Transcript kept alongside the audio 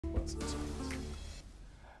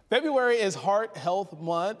February is Heart Health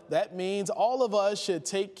Month. That means all of us should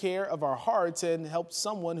take care of our hearts and help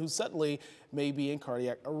someone who suddenly may be in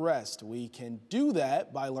cardiac arrest. We can do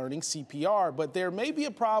that by learning CPR, but there may be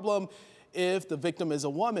a problem if the victim is a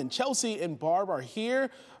woman. Chelsea and Barb are here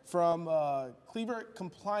from Cleavenger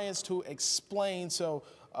Compliance to explain. So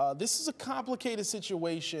this is a complicated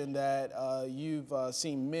situation that you've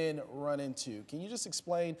seen men run into. Can you just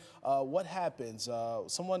explain what happens? A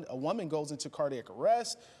woman goes into cardiac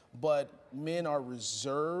arrest, but men are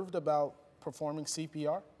reserved about performing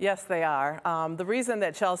CPR? Yes, they are. The reason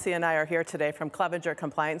that Chelsea and I are here today from Cleavenger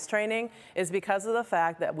Compliance training is because of the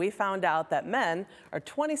fact that we found out that men are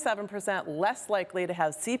 27% less likely to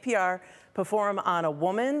have CPR perform on a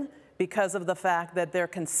woman because of the fact that they're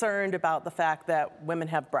concerned about the fact that women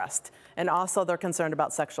have breasts, and also they're concerned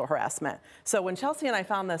about sexual harassment. So when Chelsea and I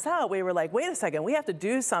found this out, we were like, wait a second, we have to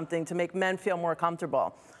do something to make men feel more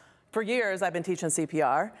comfortable. For years, I've been teaching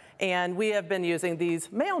CPR, and we have been using these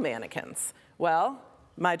male mannequins. Well,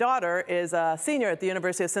 my daughter is a senior at the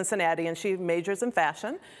University of Cincinnati, and she majors in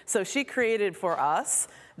fashion. So she created for us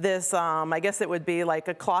this, I guess it would be like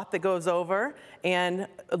a cloth that goes over and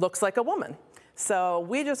it looks like a woman. So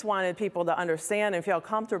we just wanted people to understand and feel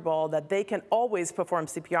comfortable that they can always perform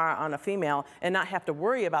CPR on a female and not have to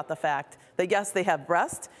worry about the fact that, yes, they have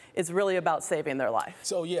breasts. It's really about saving their life.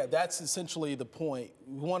 So yeah, that's essentially the point.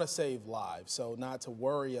 We want to save lives, so not to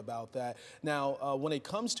worry about that. Now, when it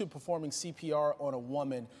comes to performing CPR on a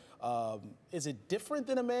woman, is it different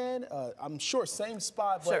than a man? I'm sure same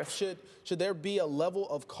spot, but sure. Should there be a level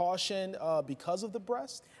of caution because of the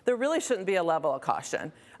breast? There really shouldn't be a level of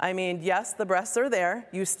caution. I mean, yes, the breasts are there.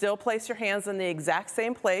 You still place your hands in the exact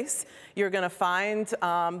same place. You're going to find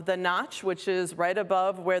the notch, which is right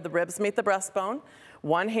above where the ribs meet the breastbone.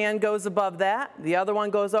 One hand goes above that, the other one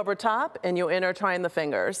goes over top, and you intertwine the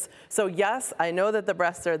fingers. So yes, I know that the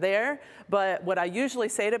breasts are there, but what I usually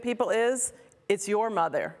say to people is, it's your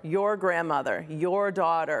mother, your grandmother, your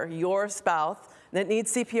daughter, your spouse that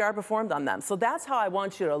needs CPR performed on them. So that's how I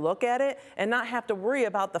want you to look at it and not have to worry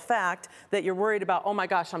about the fact that you're worried about, oh my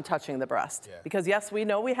gosh, I'm touching the breast. Yeah. Because yes, we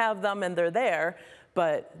know we have them and they're there,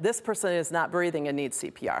 but this person is not breathing and needs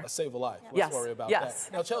CPR. Save a life. Let's yes. worry about yes.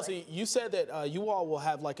 that. Now, Chelsea, you said that you all will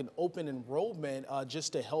have like an open enrollment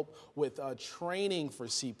just to help with training for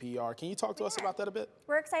CPR. Can you talk to us about that a bit?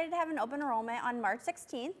 We're excited to have an open enrollment on March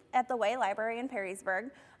 16th at the Way Library in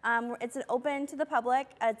Perrysburg. It's open to the public.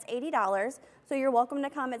 It's $80, so you're welcome to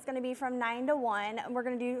come. It's going to be from 9 to 1. And we're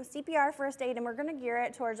going to do CPR first aid, and we're going to gear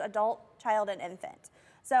it towards adult, child, and infant.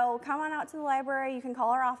 So come on out to the library. You can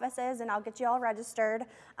call our offices, and I'll get you all registered.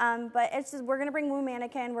 But it's just, we're going to bring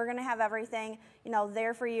Womanikin. We're going to have everything,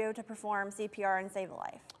 there for you to perform CPR and save a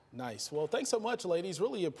life. Nice. Well, thanks so much, ladies.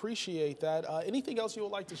 Really appreciate that. Anything else you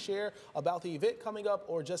would like to share about the event coming up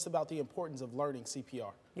or just about the importance of learning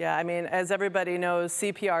CPR? Yeah, I mean, as everybody knows,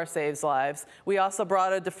 CPR saves lives. We also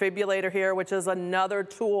brought a defibrillator here, which is another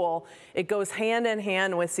tool. It goes hand in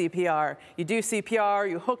hand with CPR. You do CPR,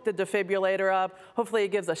 you hook the defibrillator up. Hopefully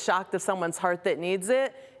it gives a shock to someone's heart that needs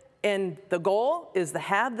it. And the goal is to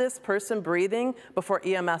have this person breathing before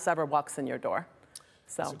EMS ever walks in your door.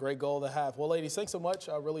 So. It's a great goal to have. Well, ladies, thanks so much.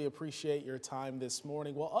 I really appreciate your time this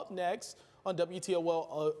morning. Well, up next on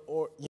WTOL,